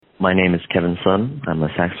My name is Kevin Sun. I'm a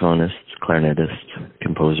saxophonist, clarinetist,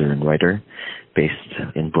 composer, and writer based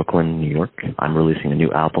in Brooklyn, New York. I'm releasing a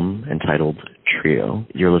new album entitled Trio.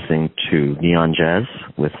 You're listening to Neon Jazz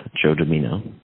with Joe Domino.